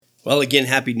Well, again,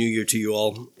 Happy New Year to you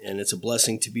all, and it's a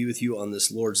blessing to be with you on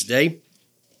this Lord's Day.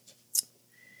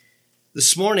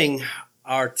 This morning,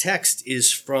 our text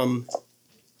is from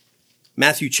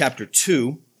Matthew chapter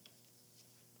 2,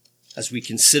 as we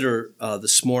consider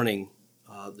this morning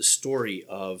the story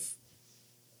of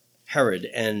Herod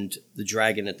and the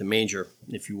dragon at the manger,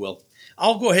 if you will.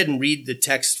 I'll go ahead and read the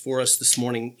text for us this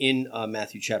morning in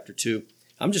Matthew chapter 2.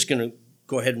 I'm just going to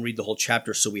go ahead and read the whole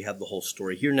chapter so we have the whole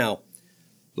story. Hear now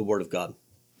the word of God.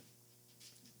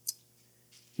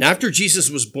 Now, after Jesus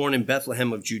was born in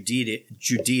Bethlehem of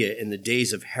Judea in the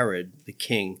days of Herod the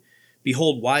king,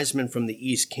 behold, wise men from the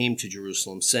east came to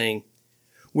Jerusalem, saying,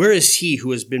 "Where is he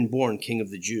who has been born King of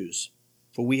the Jews?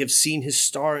 For we have seen his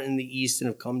star in the east and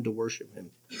have come to worship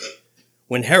him."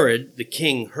 When Herod the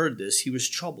king heard this, he was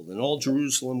troubled, and all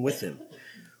Jerusalem with him.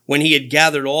 When he had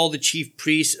gathered all the chief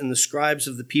priests and the scribes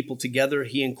of the people together,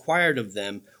 he inquired of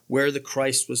them where the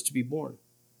Christ was to be born.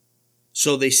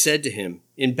 So they said to him,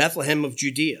 "In Bethlehem of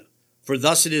Judea, for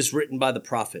thus it is written by the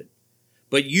prophet,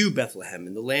 but you, Bethlehem,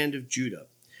 in the land of Judah,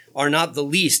 are not the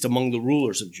least among the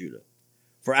rulers of Judah.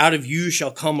 For out of you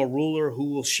shall come a ruler who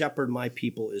will shepherd my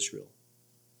people Israel."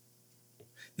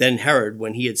 Then Herod,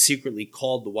 when he had secretly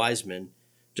called the wise men,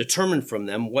 determined from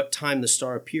them what time the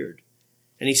star appeared.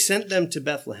 And he sent them to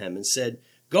Bethlehem and said,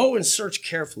 "Go and search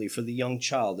carefully for the young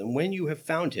child, and when you have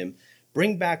found him,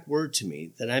 bring back word to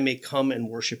me, that I may come and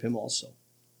worship him also."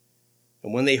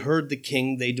 And when they heard the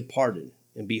king, they departed.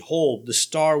 And behold, the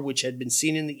star which had been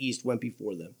seen in the east went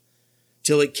before them,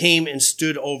 till it came and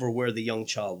stood over where the young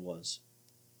child was.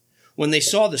 When they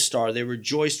saw the star, they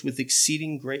rejoiced with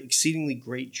exceedingly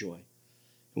great joy.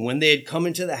 And when they had come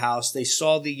into the house, they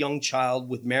saw the young child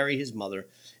with Mary his mother,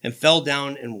 and fell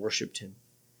down and worshipped him.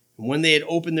 And when they had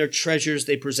opened their treasures,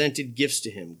 they presented gifts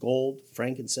to him, gold,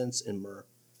 frankincense, and myrrh.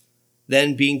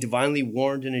 Then, being divinely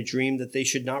warned in a dream that they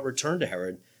should not return to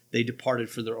Herod, they departed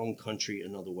for their own country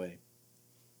another way.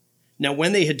 Now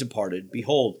when they had departed,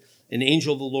 behold, an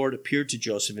angel of the Lord appeared to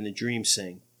Joseph in a dream,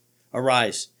 saying,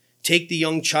 "Arise, take the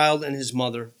young child and his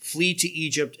mother, flee to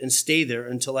Egypt, and stay there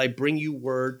until I bring you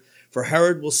word, for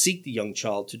Herod will seek the young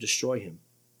child to destroy him."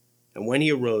 And when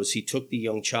he arose, he took the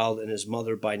young child and his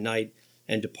mother by night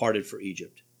and departed for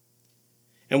Egypt,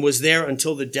 and was there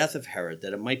until the death of Herod,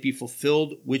 that it might be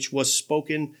fulfilled which was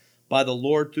spoken by the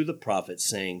Lord through the prophet,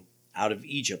 saying, "Out of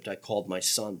Egypt I called my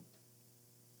son."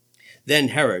 Then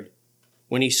Herod,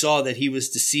 when he saw that he was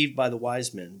deceived by the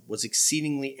wise men, was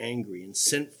exceedingly angry, and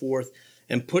sent forth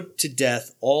and put to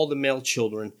death all the male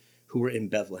children who were in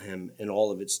Bethlehem and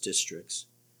all of its districts,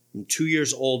 from 2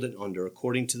 years old and under,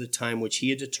 according to the time which he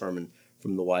had determined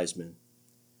from the wise men.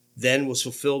 Then was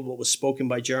fulfilled what was spoken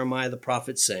by Jeremiah the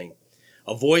prophet, saying,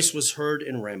 "A voice was heard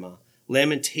in Ramah,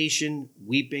 lamentation,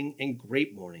 weeping, and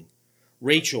great mourning,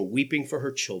 Rachel weeping for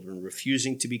her children,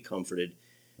 refusing to be comforted,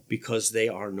 because they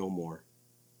are no more."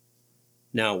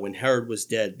 Now when Herod was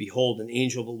dead, behold, an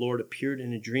angel of the Lord appeared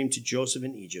in a dream to Joseph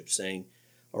in Egypt, saying,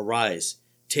 "Arise,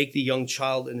 take the young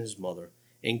child and his mother,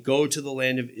 and go to the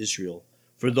land of Israel,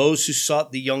 for those who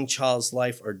sought the young child's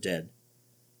life are dead."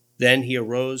 Then he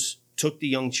arose, took the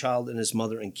young child and his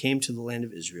mother, and came to the land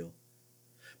of Israel.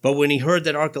 But when he heard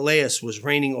that Archelaus was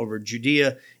reigning over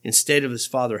Judea instead of his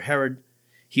father Herod,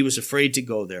 he was afraid to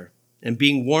go there. And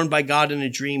being warned by God in a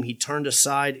dream, he turned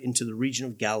aside into the region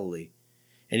of Galilee.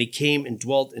 And he came and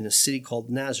dwelt in a city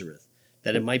called Nazareth,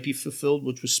 that it might be fulfilled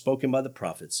which was spoken by the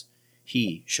prophets,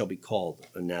 "He shall be called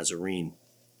a Nazarene."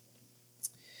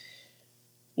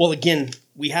 Well, again,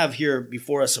 we have here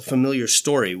before us a familiar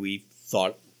story. We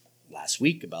thought last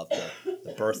week about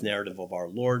the birth narrative of our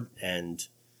Lord, and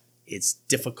it's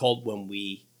difficult when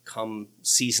we come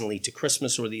seasonally to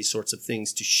Christmas or these sorts of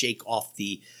things to shake off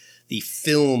the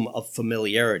film of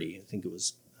familiarity. I think it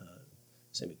was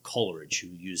Samuel Coleridge who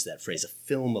used that phrase, a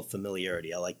film of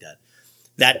familiarity. I like that.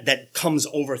 That comes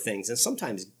over things and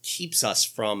sometimes keeps us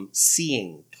from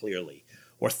seeing clearly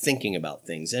or thinking about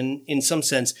things. And in some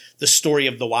sense, the story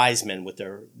of the wise men with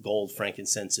their gold,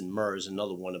 frankincense, and myrrh is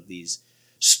another one of these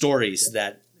stories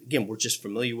that, again, we're just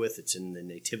familiar with. It's in the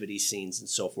nativity scenes and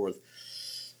so forth.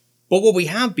 But what we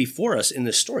have before us in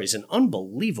this story is an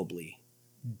unbelievably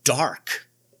dark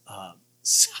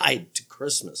side to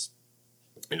Christmas.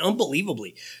 An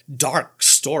unbelievably dark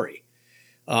story.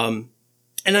 And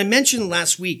I mentioned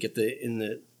last week in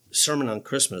the sermon on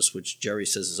Christmas, which Jerry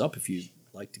says is up if you'd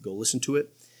like to go listen to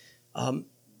it,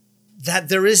 that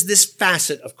there is this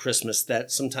facet of Christmas that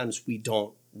sometimes we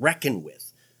don't reckon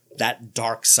with, that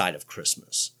dark side of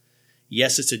Christmas.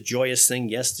 Yes, it's a joyous thing.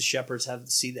 Yes, the shepherds have to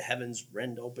see the heavens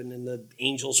rend open and the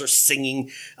angels are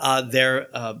singing there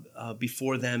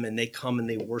before them, and they come and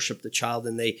they worship the child,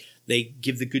 and they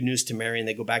give the good news to Mary, and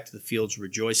they go back to the fields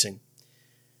rejoicing.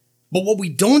 But what we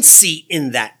don't see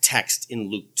in that text in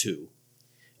Luke 2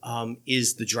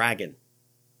 is the dragon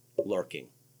lurking.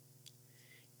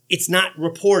 It's not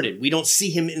reported. We don't see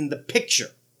him in the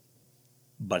picture,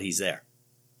 but he's there.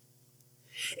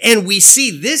 And we see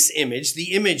this image,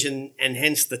 the image, and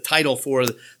hence the title for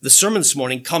the sermon this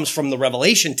morning, comes from the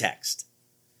Revelation text.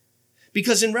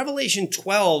 Because in Revelation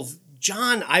 12,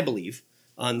 John, I believe,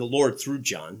 the Lord through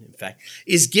John, in fact,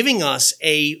 is giving us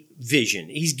a vision.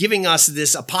 He's giving us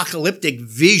this apocalyptic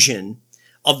vision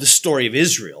of the story of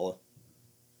Israel.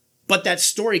 But that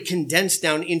story condensed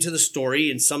down into the story,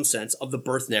 in some sense, of the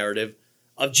birth narrative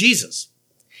of Jesus.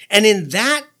 And in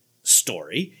that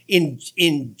story, in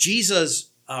Jesus'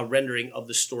 rendering of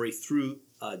the story through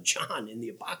John in the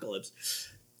apocalypse,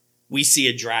 we see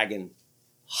a dragon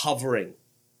hovering,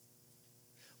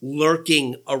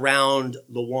 lurking around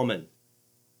the woman.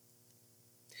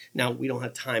 Now, we don't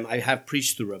have time. I have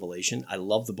preached through Revelation. I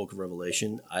love the book of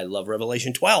Revelation. I love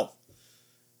Revelation 12.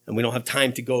 And we don't have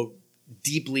time to go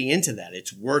deeply into that.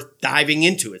 It's worth diving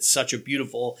into. It's such a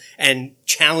beautiful and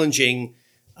challenging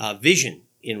vision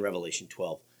in Revelation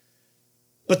 12.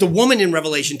 But the woman in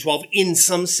Revelation 12, in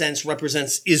some sense,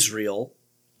 represents Israel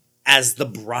as the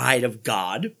bride of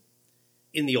God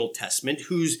in the Old Testament,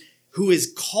 who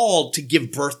is called to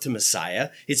give birth to Messiah.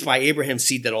 It's by Abraham's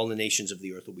seed that all the nations of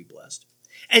the earth will be blessed.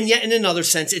 And yet, in another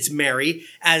sense, it's Mary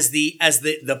as the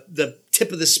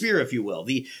tip of the spear, if you will,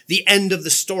 the end of the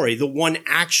story, the one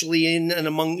actually in and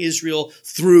among Israel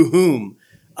through whom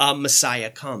Messiah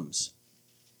comes.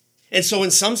 And so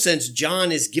in some sense,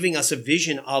 John is giving us a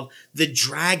vision of the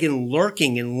dragon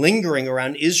lurking and lingering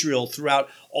around Israel throughout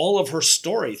all of her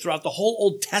story, throughout the whole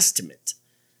Old Testament.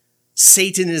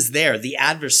 Satan is there, the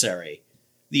adversary,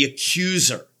 the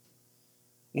accuser,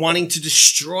 wanting to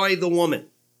destroy the woman.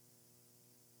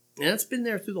 And that's been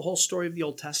there through the whole story of the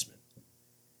Old Testament.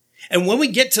 And when we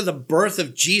get to the birth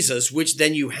of Jesus, which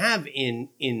then you have in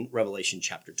Revelation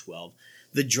chapter 12,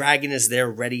 the dragon is there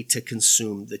ready to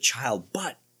consume the child.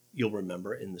 But you'll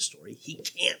remember in the story, he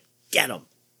can't get him.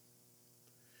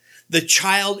 The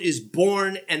child is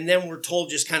born, and then we're told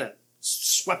just kind of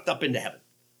swept up into heaven.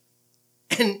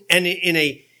 And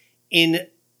in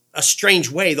a strange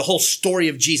way, the whole story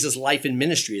of Jesus' life and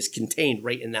ministry is contained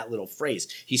right in that little phrase.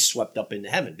 He's swept up into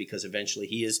heaven, because eventually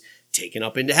he is taken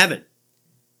up into heaven.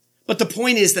 But the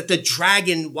point is that the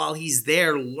dragon, while he's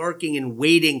there lurking and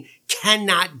waiting,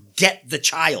 cannot get the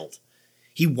child.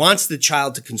 He wants the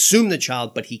child to consume the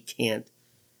child, but he can't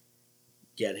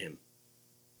get him.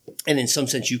 And in some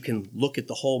sense, you can look at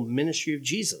the whole ministry of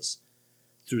Jesus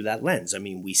through that lens. I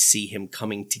mean, we see him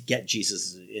coming to get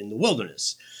Jesus in the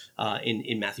wilderness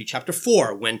in Matthew chapter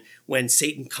 4, when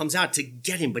Satan comes out to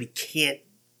get him, but he can't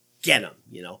get him,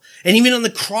 you know. And even on the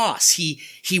cross, he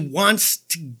wants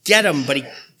to get him, but he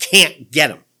can't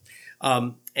get him.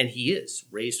 And he is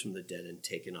raised from the dead and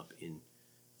taken up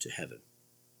into heaven.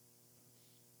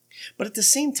 But at the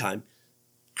same time,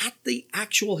 at the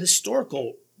actual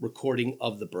historical recording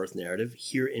of the birth narrative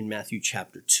here in Matthew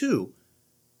chapter 2,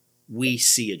 we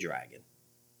see a dragon,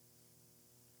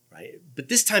 right? But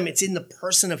this time it's in the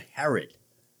person of Herod,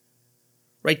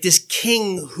 right? This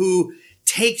king who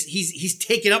he's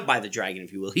taken up by the dragon,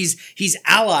 if you will. He's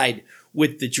allied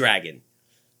with the dragon,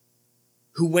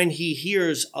 who, when he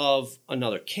hears of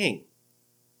another king,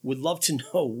 would love to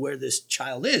know where this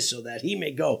child is so that he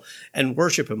may go and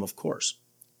worship him, of course.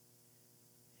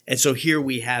 And so here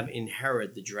we have in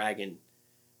Herod the dragon,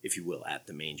 if you will, at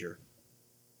the manger,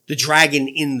 the dragon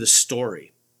in the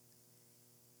story.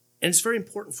 And it's very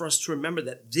important for us to remember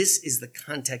that this is the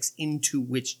context into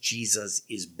which Jesus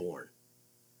is born.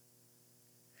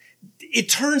 It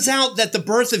turns out that the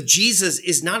birth of Jesus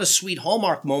is not a sweet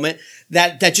Hallmark moment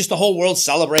that just the whole world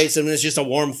celebrates and it's just a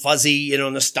warm, fuzzy,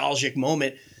 nostalgic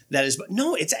moment.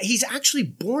 No, he's actually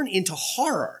born into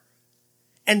horror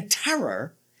and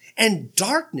terror and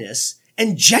darkness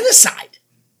and genocide.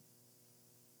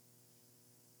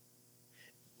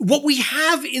 What we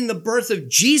have in the birth of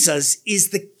Jesus is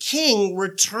the king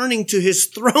returning to his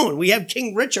throne. We have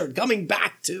King Richard coming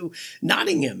back to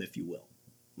Nottingham, if you will.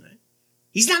 Right?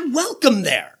 He's not welcome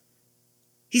there.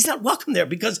 He's not welcome there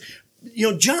because,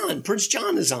 Prince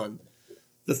John is on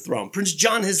the throne. Prince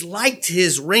John has liked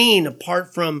his reign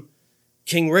apart from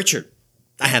King Richard.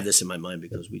 I have this in my mind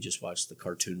because we just watched the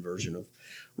cartoon version of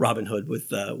Robin Hood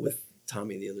with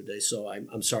Tommy the other day. So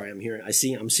I'm sorry,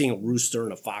 I'm seeing a rooster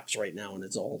and a fox right now, and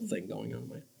it's a whole thing going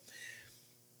on.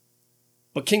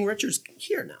 But King Richard's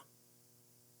here now,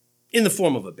 in the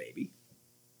form of a baby.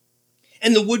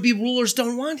 And the would-be rulers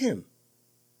don't want him.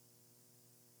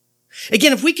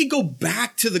 Again, if we could go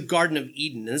back to the Garden of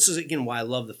Eden, and this is again why I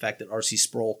love the fact that R.C.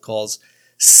 Sproul calls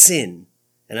sin,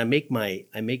 and I make my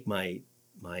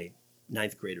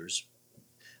ninth graders,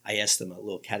 I ask them a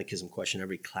little catechism question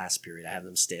every class period. I have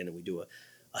them stand and we do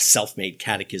a self-made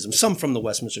catechism, some from the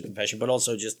Westminster Confession, but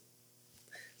also just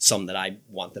some that I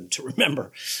want them to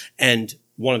remember. And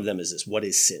one of them is this: what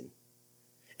is sin?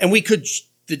 And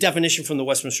the definition from the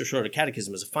Westminster Shorter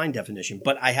Catechism is a fine definition,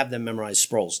 but I have them memorize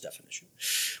Sproul's definition.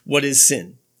 What is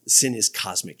sin? Sin is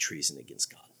cosmic treason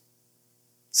against God.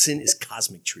 Sin is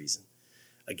cosmic treason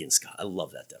against God. I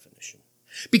love that definition.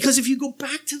 Because if you go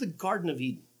back to the Garden of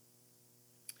Eden,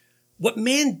 what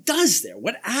man does there,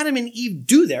 what Adam and Eve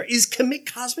do there, is commit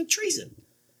cosmic treason.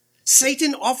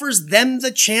 Satan offers them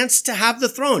the chance to have the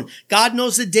throne. God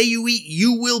knows the day you eat,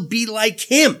 you will be like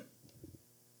him.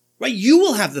 Right? You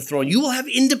will have the throne. You will have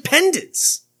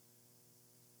independence.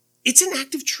 It's an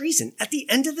act of treason. At the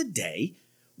end of the day,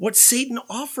 what Satan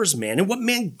offers man and what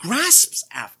man grasps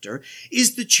after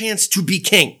is the chance to be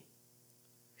king.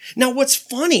 Now, what's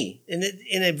funny in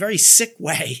a very sick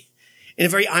way, in a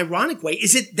very ironic way,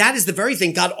 is that is the very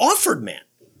thing God offered man.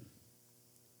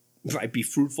 Right? Be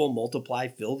fruitful, multiply,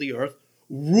 fill the earth,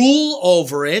 rule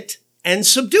over it, and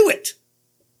subdue it.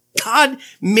 God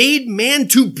made man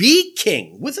to be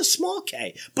king with a small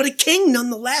k, but a king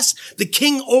nonetheless, the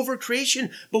king over creation,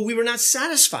 but we were not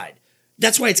satisfied.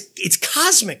 That's why it's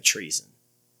cosmic treason.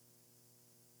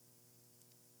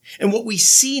 And what we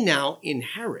see now in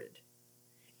Herod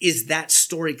is that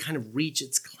story kind of reach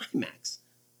its climax.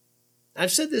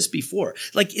 I've said this before,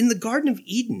 like in the Garden of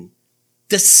Eden,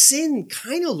 the sin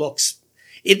kind of looks,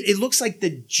 it looks like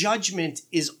the judgment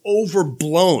is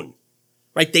overblown.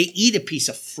 Right? They eat a piece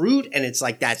of fruit and it's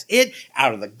like, that's it.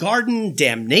 Out of the garden,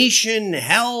 damnation,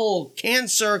 hell,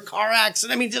 cancer, car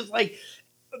accident. I mean, just like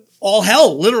all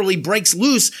hell literally breaks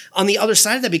loose on the other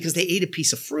side of that because they ate a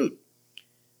piece of fruit.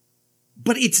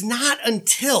 But it's not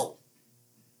until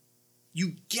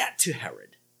you get to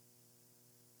Herod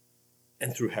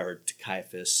and through Herod to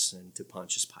Caiaphas and to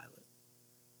Pontius Pilate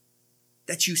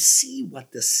that you see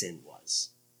what the sin was.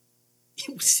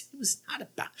 It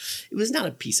was not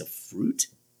a piece of fruit.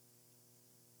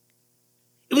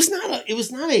 It was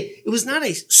not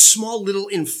a small little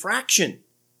infraction.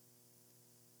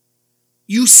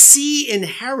 You see in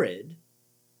Herod,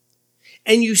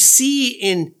 and you see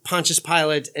in Pontius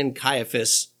Pilate and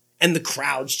Caiaphas and the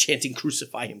crowds chanting,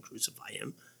 "Crucify him, crucify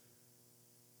him."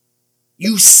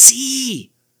 You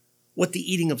see what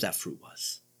the eating of that fruit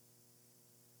was.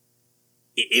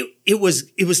 It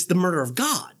was the murder of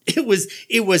God.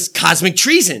 It was cosmic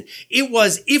treason. It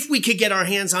was, if we could get our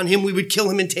hands on him, we would kill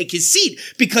him and take his seat.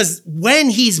 Because when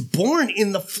he's born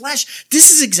in the flesh,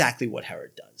 this is exactly what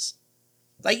Herod does.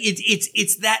 Like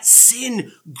it's that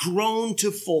sin grown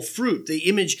to full fruit. The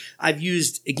image I've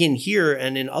used again here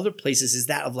and in other places is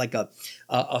that of like a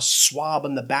swab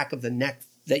on the back of the neck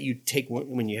that you take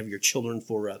when you have your children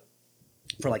for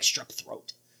like strep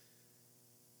throat.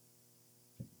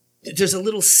 There's a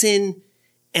little sin,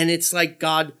 and it's like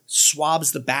God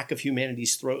swabs the back of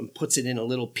humanity's throat and puts it in a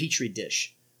little petri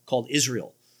dish called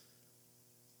Israel.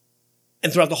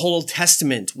 And throughout the whole Old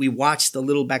Testament, we watch the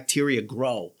little bacteria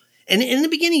grow. And in the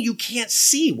beginning, you can't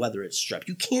see whether it's strep.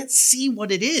 You can't see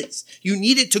what it is. You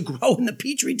need it to grow in the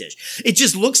petri dish. It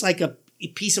just looks like a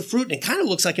piece of fruit, and it kind of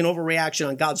looks like an overreaction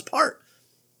on God's part.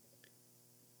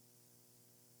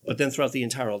 But then throughout the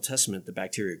entire Old Testament, the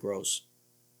bacteria grows.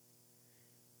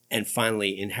 And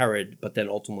finally in Herod, but then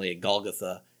ultimately at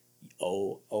Golgotha,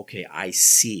 oh, okay, I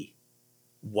see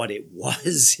what it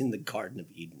was in the Garden of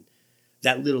Eden.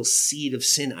 That little seed of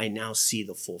sin, I now see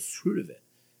the full fruit of it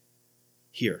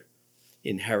here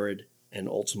in Herod and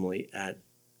ultimately at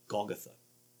Golgotha.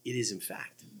 It is, in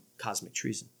fact, cosmic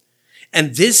treason.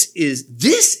 And this is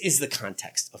the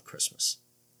context of Christmas.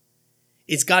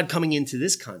 It's God coming into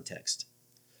this context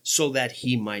so that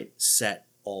he might set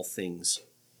all things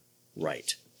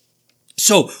right.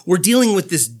 So we're dealing with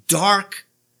this dark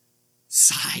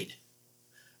side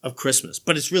of Christmas,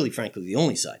 but it's really, frankly, the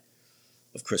only side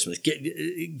of Christmas.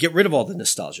 Get rid of all the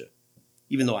nostalgia,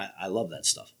 even though I love that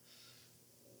stuff.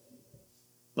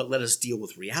 But let us deal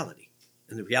with reality.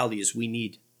 And the reality is we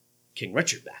need King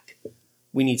Richard back.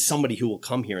 We need somebody who will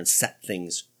come here and set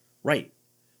things right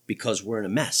because we're in a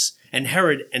mess. And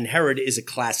Herod is a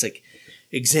classic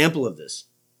example of this.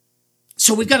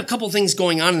 So we've got a couple things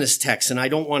going on in this text, and I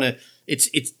don't want to,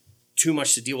 it's too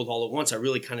much to deal with all at once. I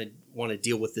really kind of want to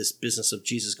deal with this business of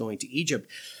Jesus going to Egypt.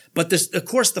 But this, of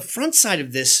course, the front side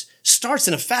of this starts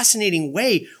in a fascinating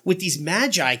way with these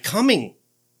magi coming.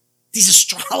 These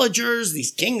astrologers,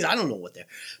 these kings, I don't know what they're,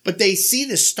 but they see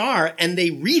this star and they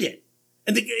read it.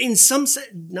 And in some sense,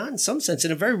 not in some sense,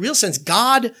 in a very real sense,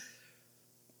 God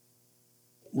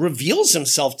reveals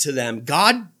himself to them.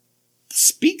 God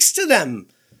speaks to them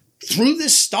through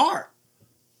this star.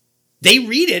 They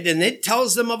read it and it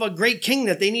tells them of a great king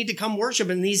that they need to come worship.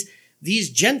 And these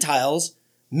Gentiles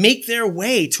make their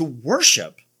way to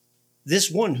worship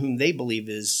this one whom they believe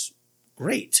is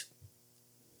great.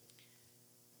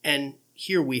 And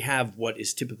here we have what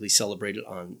is typically celebrated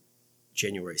on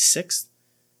January 6th,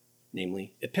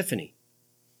 namely Epiphany.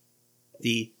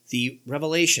 The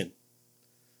revelation,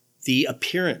 the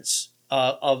appearance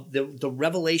of the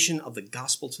revelation of the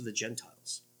gospel to the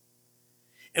Gentiles.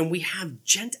 And we have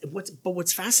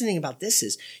what's fascinating about this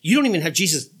is you don't even have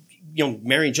Jesus,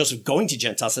 Mary and Joseph going to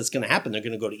Gentiles. That's going to happen. They're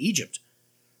going to go to Egypt.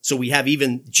 So we have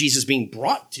even Jesus being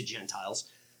brought to Gentiles.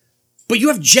 But you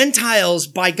have Gentiles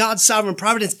by God's sovereign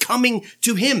providence coming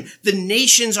to him. The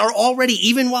nations are already,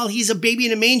 even while he's a baby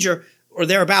in a manger or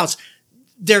thereabouts,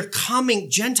 they're coming.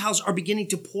 Gentiles are beginning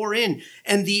to pour in.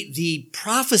 And the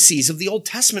prophecies of the Old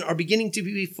Testament are beginning to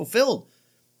be fulfilled.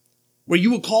 Where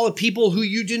you will call a people who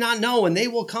you do not know, and they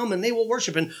will come and they will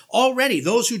worship. And already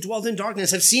those who dwelt in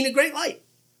darkness have seen a great light,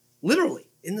 literally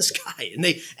in the sky.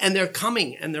 And they're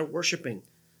coming and they're worshiping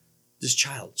this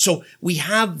child. So we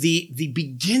have the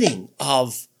beginning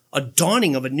of a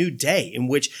dawning of a new day in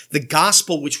which the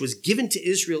gospel, which was given to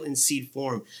Israel in seed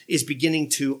form, is beginning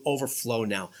to overflow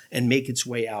now and make its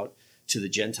way out to the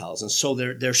Gentiles. And so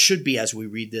there should be, as we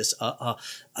read this,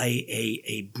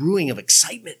 a brewing of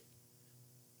excitement.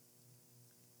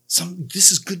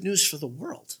 This is good news for the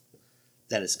world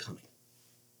that is coming.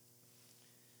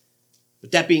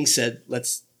 With that being said,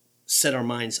 let's set our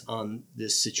minds on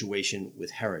this situation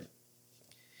with Herod.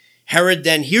 Herod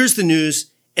then hears the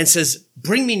news and says,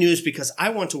 bring me news because I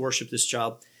want to worship this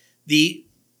child.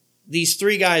 These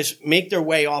three guys make their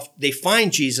way off. They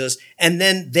find Jesus, and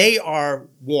then they are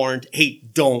warned, hey,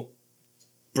 don't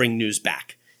bring news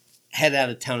back. Head out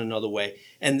of town another way.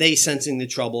 And they, sensing the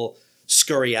trouble,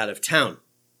 scurry out of town.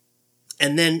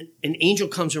 And then an angel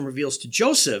comes and reveals to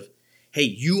Joseph, hey,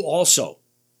 you also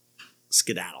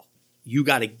skedaddle. You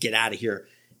got to get out of here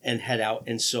and head out.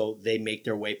 And so they make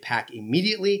their way, pack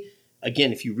immediately.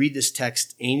 Again, if you read this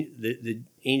text, the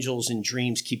angels in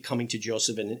dreams keep coming to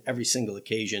Joseph, and in every single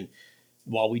occasion,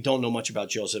 while we don't know much about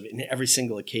Joseph, in every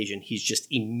single occasion, he's just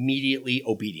immediately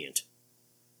obedient.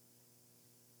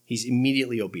 He's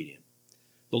immediately obedient.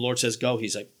 The Lord says, go.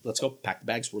 He's like, let's go, pack the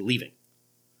bags, we're leaving.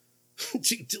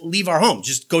 to leave our home,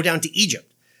 just go down to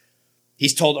Egypt.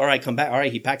 He's told, all right, come back. All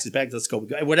right, he packs his bags, let's go.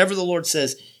 Whatever the Lord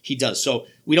says, he does. So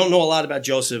we don't know a lot about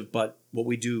Joseph, but what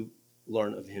we do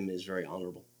learn of him is very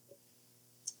honorable.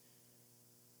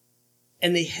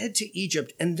 And they head to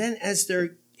Egypt. And then as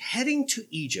they're heading to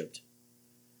Egypt,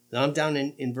 now I'm down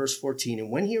in verse 14.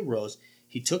 And when he arose,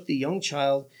 he took the young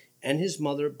child and his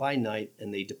mother by night,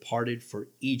 and they departed for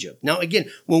Egypt. Now,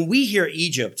 again, when we hear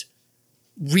Egypt,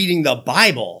 reading the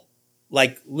Bible,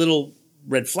 like little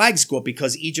red flags go up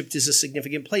because Egypt is a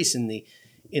significant place in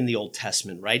the Old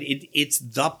Testament, right? It's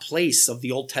the place of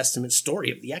the Old Testament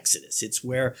story of the Exodus. It's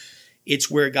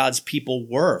where God's people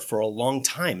were for a long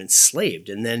time, enslaved.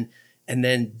 And then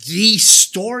the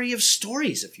story of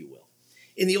stories, if you will,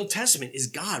 in the Old Testament is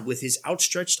God with his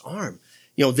outstretched arm.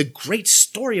 The great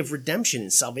story of redemption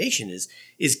and salvation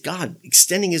is God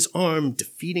extending his arm,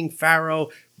 defeating Pharaoh,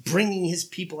 bringing his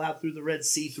people out through the Red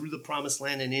Sea, through the Promised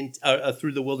Land, and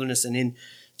through the wilderness and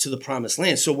into the Promised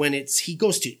Land. So when he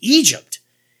goes to Egypt,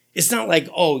 it's not like,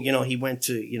 he went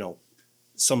to,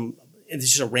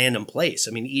 it's just a random place.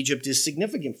 I mean, Egypt is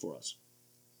significant for us.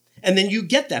 And then you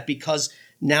get that because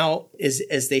now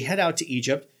as they head out to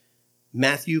Egypt,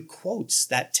 Matthew quotes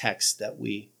that text that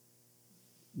we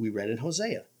read in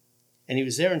Hosea. And he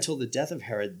was there until the death of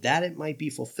Herod, that it might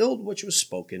be fulfilled which was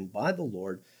spoken by the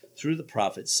Lord through the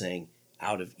prophet, saying,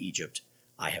 out of Egypt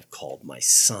I have called my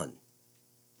son.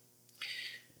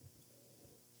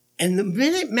 And the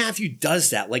minute Matthew does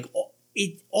that,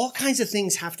 all kinds of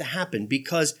things have to happen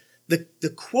because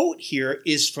the quote here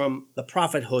is from the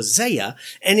prophet Hosea.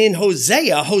 And in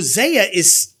Hosea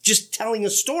is just telling a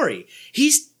story.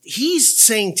 He's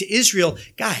saying to Israel,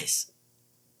 guys,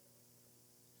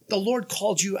 the Lord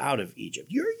called you out of Egypt.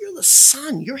 You're the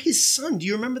son. You're his son. Do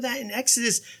you remember that in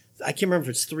Exodus? I can't remember if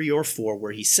it's 3 or 4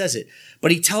 where he says it.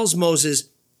 But he tells Moses,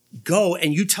 go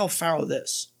and you tell Pharaoh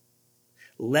this.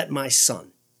 Let my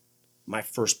son, my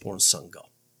firstborn son, go.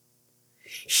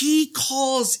 He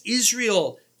calls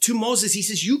Israel to Moses. He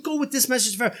says, you go with this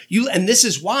message to Pharaoh. And this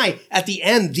is why at the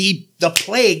end, the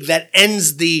plague that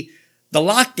ends the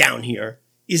lockdown here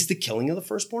is the killing of the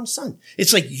firstborn son.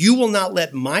 It's like, you will not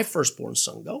let my firstborn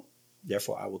son go.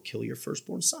 Therefore, I will kill your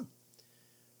firstborn son.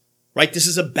 Right? This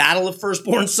is a battle of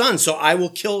firstborn sons. So I will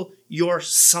kill your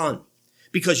son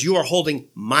because you are holding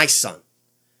my son.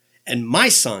 And my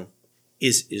son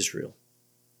is Israel.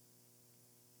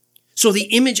 So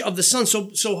the image of the son. So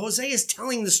Hosea is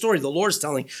telling the story. The Lord's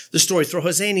telling the story through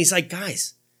Hosea. And he's like,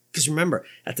 guys, because remember,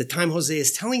 at the time Hosea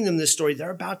is telling them this story,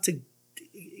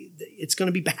 it's going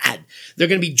to be bad. They're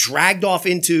going to be dragged off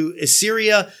into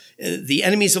Assyria. The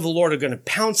enemies of the Lord are going to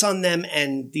pounce on them.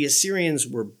 And the Assyrians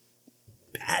were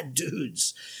bad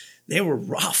dudes. They were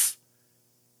rough.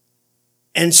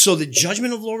 And so the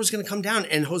judgment of the Lord was going to come down.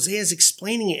 And Hosea is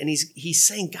explaining it. And he's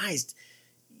saying, guys,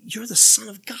 you're the son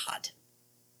of God.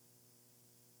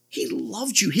 He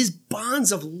loved you. His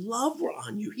bonds of love were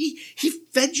on you. He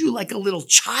fed you like a little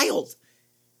child.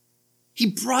 He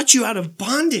brought you out of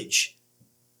bondage.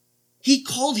 He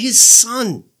called his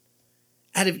son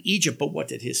out of Egypt. But what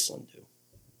did his son do?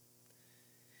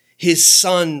 His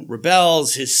son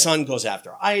rebels. His son goes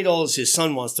after idols. His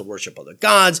son wants to worship other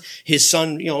gods. His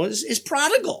son, is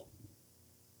prodigal.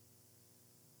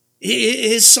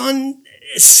 His son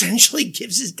essentially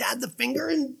gives his dad the finger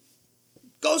and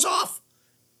goes off.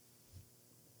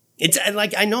 It's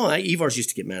like, I know Ivar's used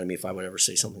to get mad at me if I would ever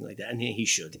say something like that. And he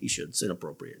should. It's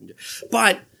inappropriate.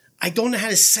 But I don't know how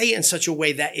to say it in such a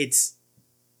way that it's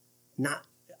not,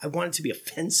 I want it to be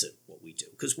offensive what we do.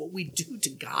 Because what we do to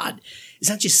God is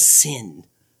not just sin.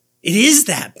 It is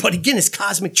that. But again, it's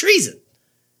cosmic treason.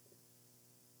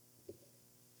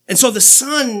 And so the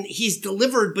son, he's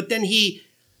delivered, but then he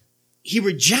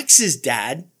rejects his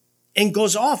dad and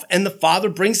goes off. And the father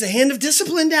brings the hand of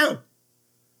discipline down.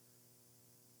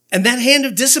 And that hand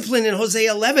of discipline in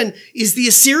Hosea 11 is the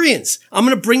Assyrians. I'm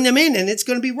going to bring them in and it's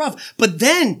going to be rough. But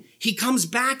then he comes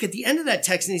back at the end of that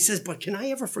text and he says, but can I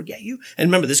ever forget you? And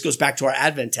remember, this goes back to our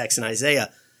Advent text in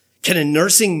Isaiah. Can a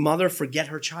nursing mother forget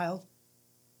her child?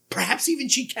 Perhaps even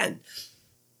she can.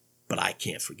 But I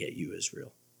can't forget you,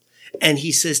 Israel. And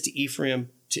he says to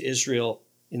Ephraim, to Israel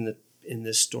in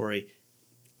this story,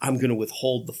 I'm going to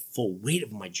withhold the full weight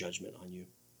of my judgment on you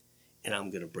and I'm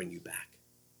going to bring you back.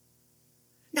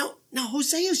 Now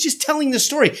Hosea is just telling the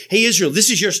story. Hey, Israel, this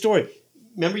is your story.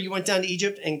 Remember you went down to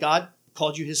Egypt and God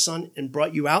called you his son and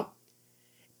brought you out?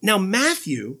 Now,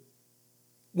 Matthew,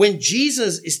 when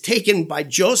Jesus is taken by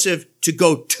Joseph to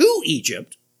go to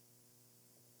Egypt,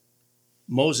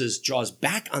 Moses draws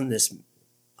back on this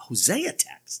Hosea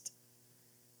text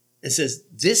and says,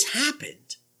 this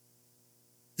happened.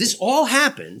 This all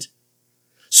happened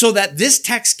so that this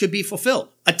text could be fulfilled.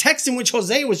 A text in which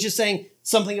Hosea was just saying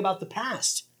something about the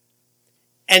past.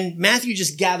 And Matthew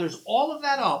just gathers all of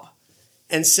that up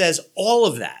and says all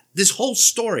of that, this whole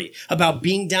story about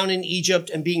being down in Egypt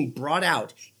and being brought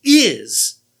out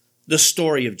is the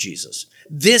story of Jesus.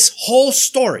 This whole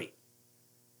story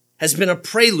has been a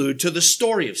prelude to the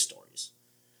story of stories,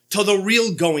 to the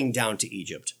real going down to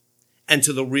Egypt and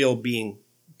to the real being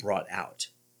brought out.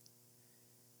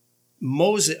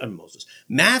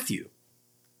 Matthew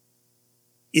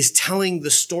is telling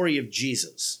the story of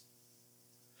Jesus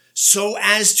so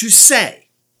as to say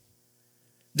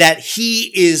that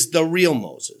he is the real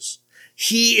Moses.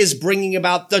 He is bringing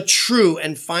about the true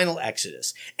and final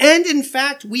Exodus. And in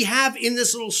fact, we have in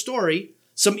this little story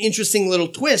some interesting little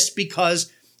twists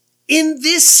because in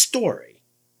this story,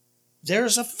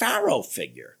 there's a Pharaoh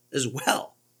figure as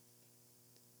well.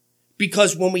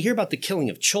 Because when we hear about the killing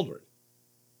of children,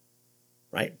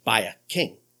 right, by a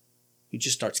king who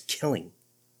just starts killing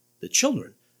the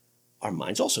children, our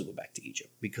minds also go back to Egypt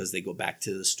because they go back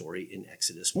to the story in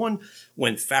Exodus 1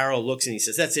 when Pharaoh looks and he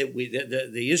says, that's it.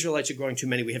 The Israelites are growing too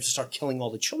many. We have to start killing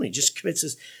all the children. He just commits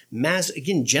this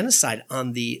genocide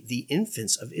on the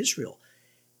infants of Israel.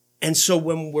 And so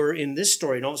when we're in this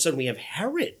story and all of a sudden we have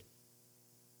Herod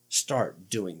start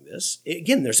doing this,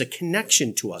 again, there's a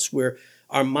connection to us where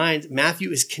our mind,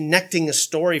 Matthew is connecting a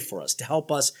story for us to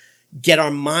help us get our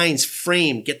minds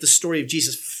framed, get the story of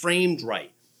Jesus framed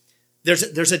right.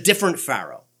 There's a different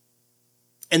Pharaoh,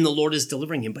 and the Lord is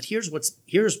delivering him. But here's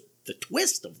the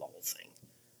twist of the whole thing.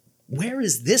 Where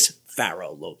is this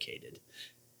Pharaoh located?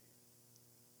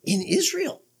 In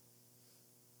Israel.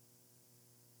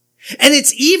 And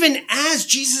it's even as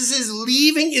Jesus is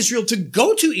leaving Israel to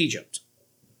go to Egypt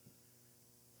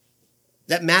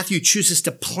that Matthew chooses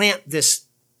to plant this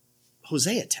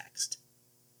Hosea text.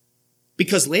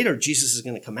 Because later Jesus is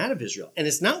going to come out of Israel. And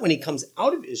it's not when he comes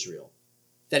out of Israel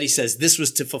that he says this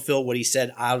was to fulfill what he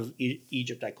said, out of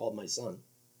Egypt I called my son.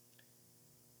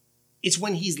 It's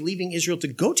when he's leaving Israel to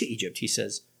go to Egypt, he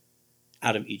says,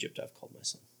 out of Egypt I've called my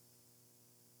son.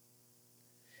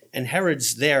 And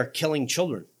Herod's there killing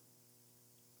children.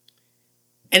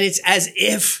 And it's as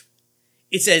if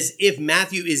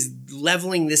Matthew is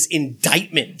leveling this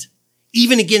indictment,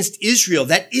 even against Israel,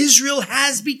 that Israel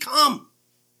has become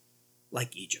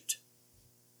like Egypt.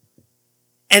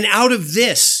 And out of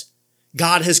this,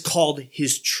 God has called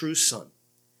his true son.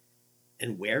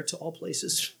 And where, to all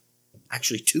places?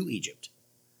 Actually, to Egypt.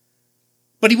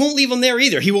 But he won't leave him there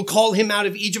either. He will call him out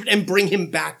of Egypt and bring him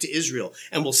back to Israel.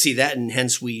 And we'll see that, and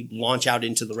hence we launch out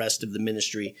into the rest of the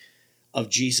ministry of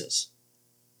Jesus.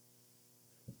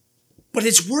 But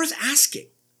it's worth asking,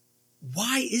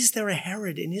 why is there a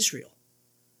Herod in Israel?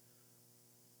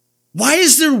 Why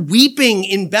is there weeping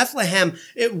in Bethlehem?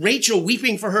 Rachel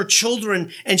weeping for her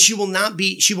children, and she will not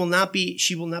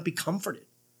be comforted.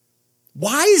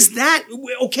 Why is that?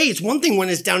 Okay, it's one thing when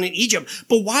it's down in Egypt,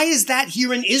 but why is that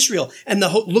here in Israel? And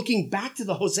looking back to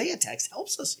the Hosea text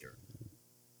helps us here.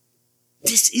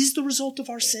 This is the result of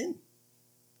our sin.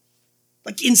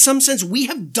 Like, in some sense, we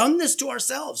have done this to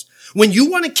ourselves. When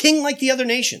you want a king like the other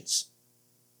nations,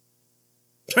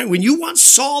 right? When you want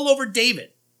Saul over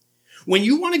David, when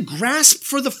you want to grasp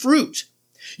for the fruit,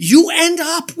 you end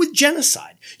up with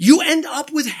genocide. You end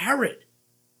up with Herod.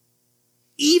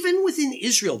 Even within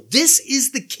Israel, this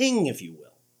is the king, if you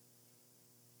will,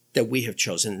 that we have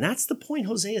chosen. And that's the point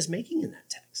Hosea is making in that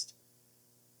text.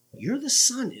 You're the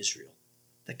son, Israel,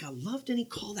 that God loved and he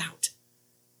called out.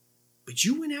 But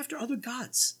you went after other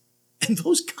gods, and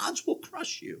those gods will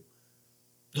crush you.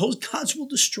 Those gods will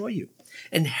destroy you.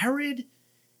 And Herod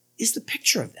is the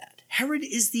picture of that. Herod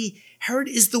is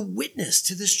the witness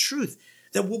to this truth,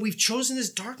 that what we've chosen is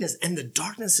darkness, and the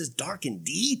darkness is dark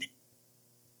indeed.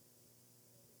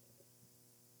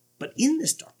 But in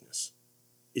this darkness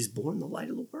is born the light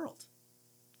of the world,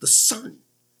 the Son,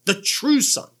 the true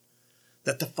Son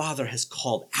that the Father has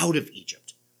called out of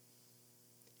Egypt.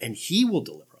 And he will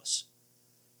deliver us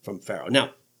from Pharaoh.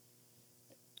 Now,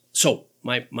 so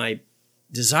my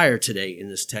desire today in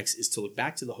this text is to look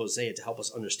back to the Hosea to help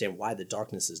us understand why the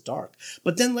darkness is dark.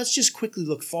 But then let's just quickly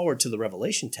look forward to the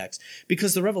Revelation text,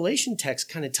 because the Revelation text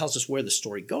kind of tells us where the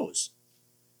story goes.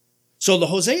 So the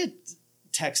Hosea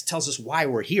text tells us why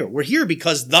we're here. We're here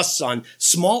because the Son,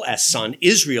 small s son,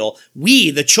 Israel, we,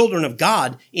 the children of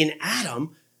God in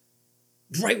Adam,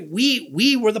 right?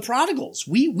 We were the prodigals.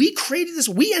 We created this.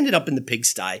 We ended up in the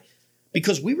pigsty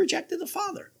because we rejected the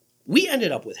Father. We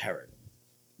ended up with Herod.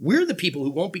 We're the people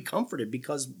who won't be comforted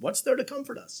because what's there to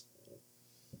comfort us?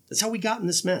 That's how we got in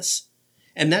this mess.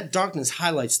 And that darkness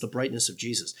highlights the brightness of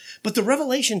Jesus. But the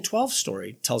Revelation 12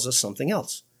 story tells us something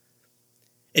else.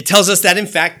 It tells us that, in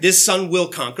fact, this son will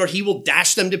conquer. He will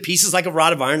dash them to pieces like a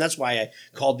rod of iron. That's why I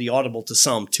called the audible to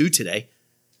Psalm 2 today.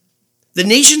 The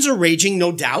nations are raging,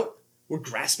 no doubt. We're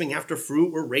grasping after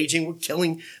fruit. We're raging. We're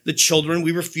killing the children.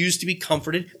 We refuse to be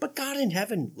comforted. But God in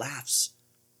heaven laughs.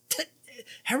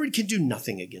 Herod can do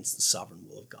nothing against the sovereign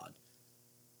will of God.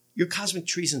 Your cosmic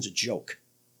treason's a joke.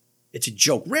 It's a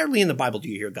joke. Rarely in the Bible do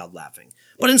you hear God laughing.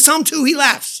 But in Psalm 2, he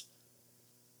laughs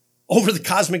over the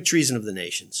cosmic treason of the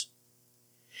nations.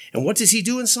 And what does he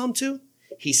do in Psalm 2?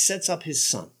 He sets up his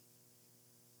son,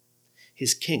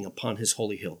 his king, upon his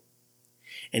holy hill.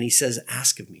 And he says,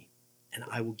 ask of me, and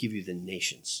I will give you the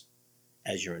nations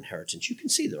as your inheritance. You can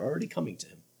see they're already coming to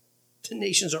him. The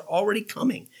nations are already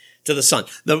coming to the son.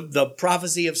 The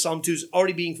prophecy of Psalm 2 is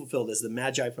already being fulfilled as the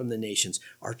magi from the nations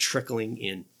are trickling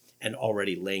in and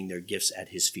already laying their gifts at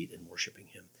his feet and worshiping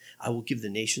him. I will give the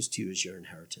nations to you as your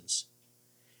inheritance.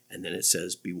 And then it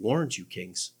says, be warned, you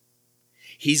kings.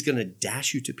 He's going to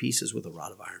dash you to pieces with a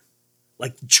rod of iron.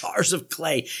 Like jars of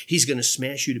clay, he's going to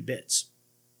smash you to bits.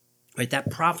 Right? That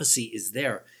prophecy is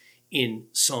there in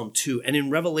Psalm 2. And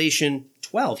in Revelation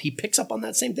 12, he picks up on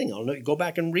that same thing. I don't know, go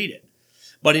back and read it.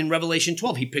 But in Revelation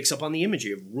 12, he picks up on the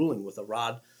imagery of ruling with a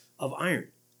rod of iron.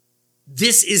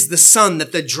 This is the son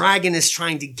that the dragon is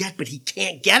trying to get, but he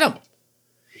can't get him.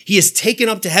 He is taken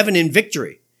up to heaven in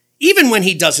victory. Even when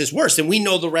he does his worst, and we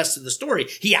know the rest of the story,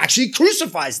 he actually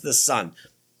crucifies the son,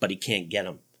 but he can't get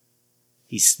him.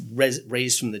 He's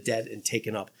raised from the dead and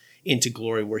taken up into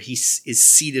glory, where he is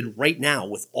seated right now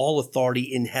with all authority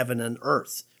in heaven and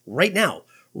earth, right now,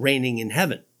 reigning in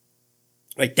heaven.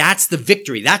 Right? That's the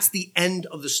victory. That's the end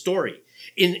of the story.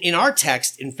 In our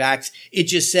text, in fact, it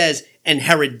just says, and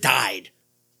Herod died.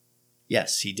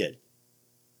 Yes, he did.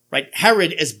 Right?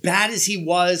 Herod, as bad as he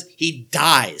was, he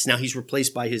dies. Now he's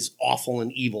replaced by his awful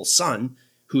and evil son,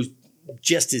 who's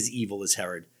just as evil as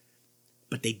Herod.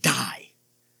 But they die.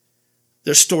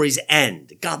 Their stories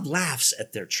end. God laughs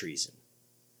at their treason.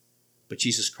 But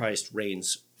Jesus Christ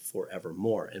reigns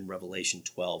forevermore. And Revelation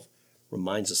 12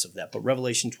 reminds us of that. But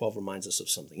Revelation 12 reminds us of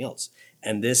something else.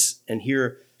 And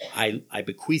here I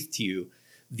bequeath to you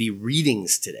the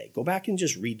readings today. Go back and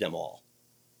just read them all.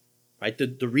 Right?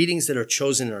 The readings that are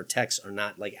chosen in our text are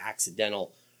not like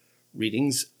accidental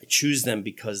readings. I choose them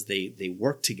because they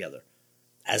work together,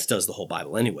 as does the whole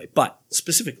Bible anyway. But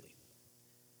specifically,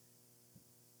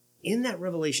 in that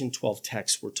Revelation 12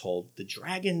 text, we're told the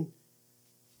dragon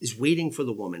is waiting for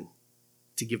the woman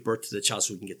to give birth to the child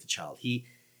so he can get the child. He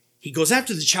goes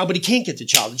after the child, but he can't get the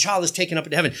child. The child is taken up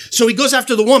into heaven. So he goes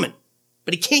after the woman,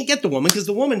 but he can't get the woman because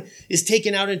the woman is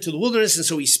taken out into the wilderness. And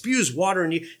so he spews water,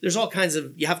 and there's all kinds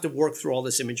of, you have to work through all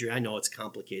this imagery. I know it's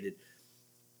complicated.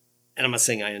 And I'm not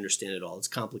saying I understand it all. It's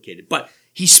complicated. But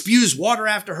he spews water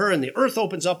after her, and the earth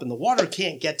opens up, and the water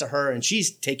can't get to her, and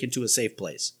she's taken to a safe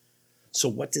place. So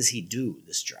what does he do,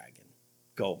 this dragon?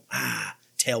 Go,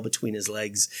 tail between his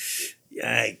legs.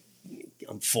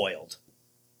 I'm foiled.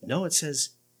 No, it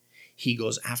says he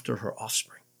goes after her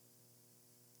offspring.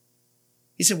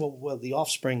 He said, well, the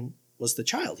offspring was the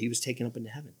child. He was taken up into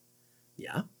heaven.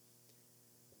 Yeah.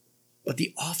 But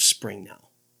the offspring now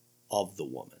of the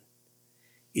woman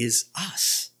is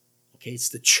us. Okay, it's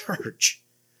the church.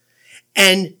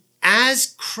 And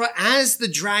as the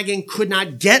dragon could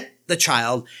not get the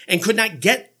child and could not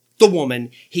get the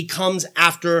woman, he comes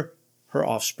after her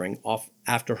offspring,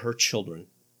 after her children.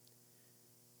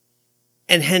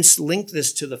 And hence link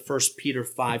this to the 1 Peter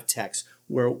 5 text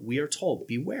where we are told,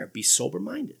 beware, be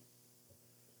sober-minded.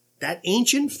 That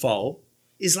ancient foe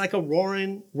is like a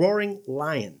roaring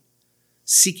lion,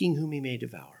 seeking whom he may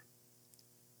devour.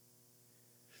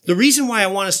 The reason why I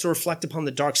want us to reflect upon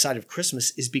the dark side of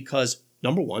Christmas is because,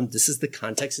 number one, this is the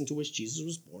context into which Jesus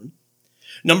was born.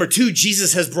 Number two,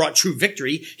 Jesus has brought true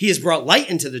victory. He has brought light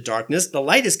into the darkness. The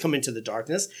light has come into the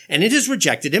darkness, and it has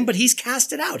rejected him, but he's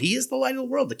cast it out. He is the light of the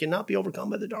world that cannot be overcome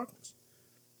by the darkness.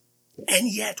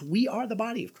 And yet, we are the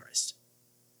body of Christ.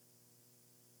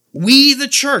 We, the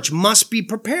church, must be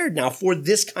prepared now for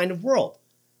this kind of world.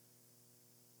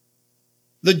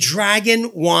 The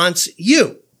dragon wants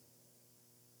you.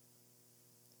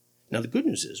 Now, the good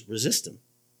news is, resist him,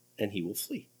 and he will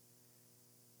flee.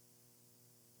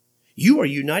 You are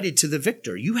united to the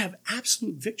victor. You have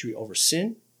absolute victory over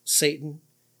sin, Satan,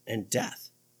 and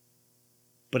death.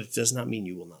 But it does not mean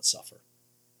you will not suffer.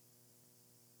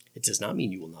 It does not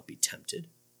mean you will not be tempted.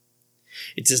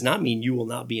 It does not mean you will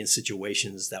not be in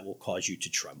situations that will cause you to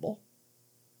tremble.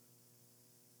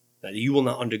 That you will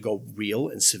not undergo real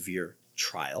and severe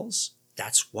trials.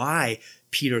 That's why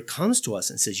Peter comes to us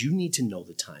and says, you need to know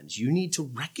the times. You need to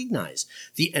recognize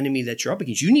the enemy that you're up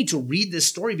against. You need to read this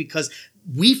story because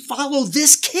we follow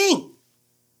this king.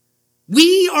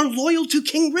 We are loyal to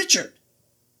King Richard.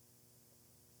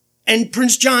 And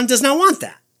Prince John does not want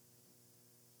that.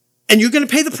 And you're going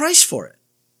to pay the price for it.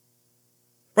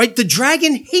 Right? The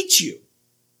dragon hates you.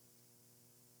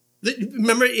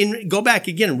 Remember, go back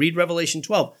again and read Revelation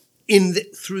 12.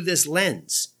 Through this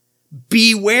lens.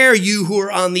 Beware you who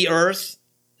are on the earth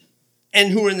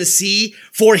and who are in the sea,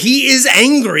 for he is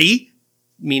angry,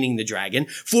 meaning the dragon,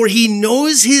 for he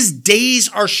knows his days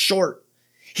are short.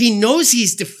 He knows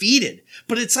he's defeated,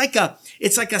 but it's like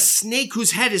a snake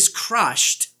whose head is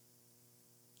crushed.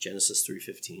 Genesis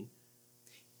 3:15.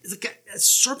 It's like a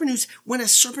serpent when a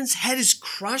serpent's head is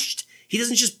crushed, he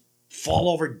doesn't just fall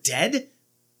over dead.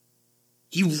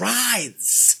 He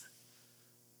writhes.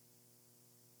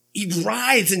 He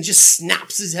writhes and just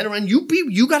snaps his head around.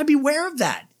 You got to be aware of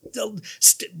that.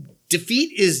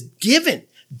 Defeat is given.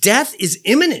 Death is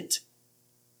imminent.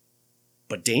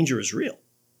 But danger is real.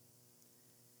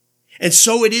 And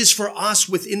so it is for us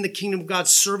within the kingdom of God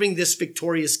serving this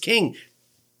victorious king.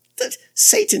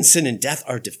 Satan, sin, and death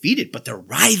are defeated, but they're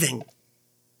writhing.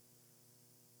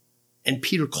 And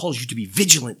Peter calls you to be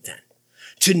vigilant then.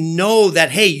 To know that,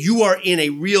 hey, you are in a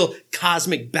real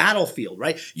cosmic battlefield,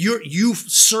 right? You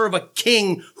serve a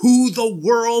king who the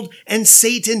world and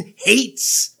Satan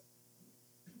hates.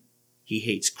 He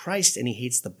hates Christ and he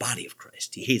hates the body of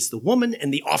Christ. He hates the woman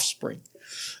and the offspring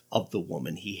of the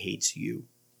woman. He hates you.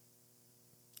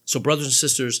 So, brothers and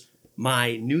sisters,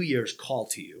 my New Year's call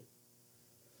to you,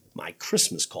 my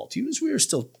Christmas call to you, as we are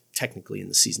still technically in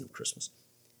the season of Christmas,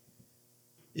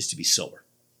 is to be sober.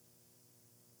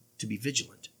 To be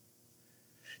vigilant.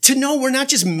 To know we're not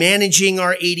just managing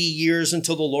our 80 years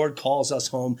until the Lord calls us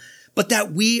home, but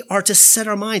that we are to set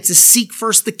our minds to seek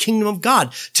first the kingdom of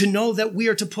God, to know that we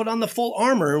are to put on the full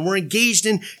armor and we're engaged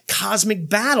in cosmic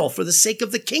battle for the sake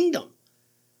of the kingdom.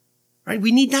 Right?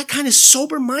 We need that kind of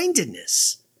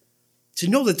sober-mindedness to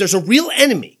know that there's a real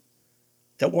enemy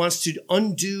that wants to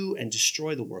undo and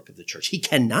destroy the work of the church. He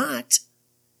cannot.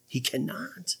 He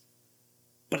cannot.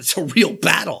 But it's a real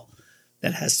battle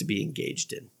that has to be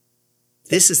engaged in.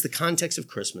 This is the context of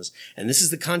Christmas, and this is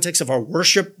the context of our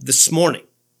worship this morning.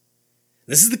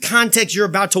 This is the context you're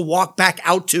about to walk back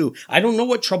out to. I don't know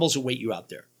what troubles await you out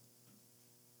there,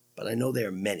 but I know there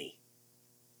are many.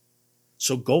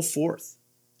 So go forth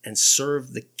and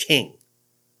serve the King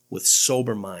with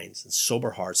sober minds and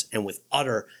sober hearts and with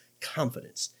utter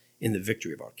confidence in the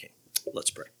victory of our King.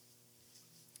 Let's pray.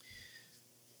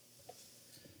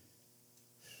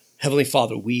 Heavenly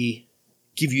Father, we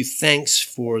give you thanks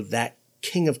for that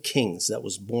King of Kings that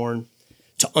was born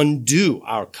to undo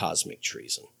our cosmic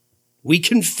treason. We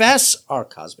confess our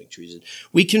cosmic treason.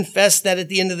 We confess that at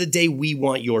the end of the day, we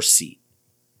want your seat.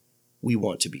 We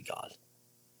want to be God.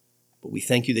 But we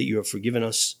thank you that you have forgiven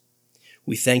us.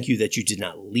 We thank you that you did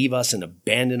not leave us and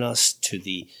abandon us to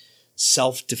the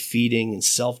self-defeating and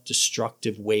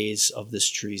self-destructive ways of this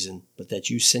treason, but that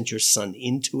you sent your Son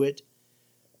into it,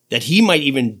 that he might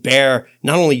even bear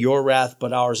not only your wrath,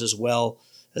 but ours as well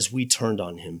as we turned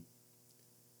on him.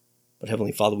 But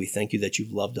Heavenly Father, we thank you that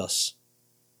you've loved us,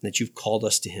 that you've called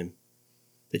us to him,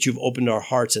 that you've opened our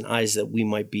hearts and eyes that we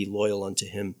might be loyal unto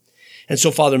him. And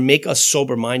so, Father, make us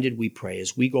sober-minded, we pray,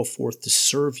 as we go forth to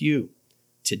serve you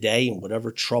today in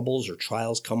whatever troubles or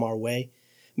trials come our way.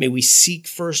 May we seek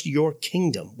first your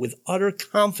kingdom with utter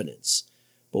confidence,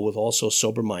 but with also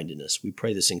sober-mindedness. We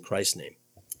pray this in Christ's name.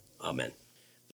 Amen.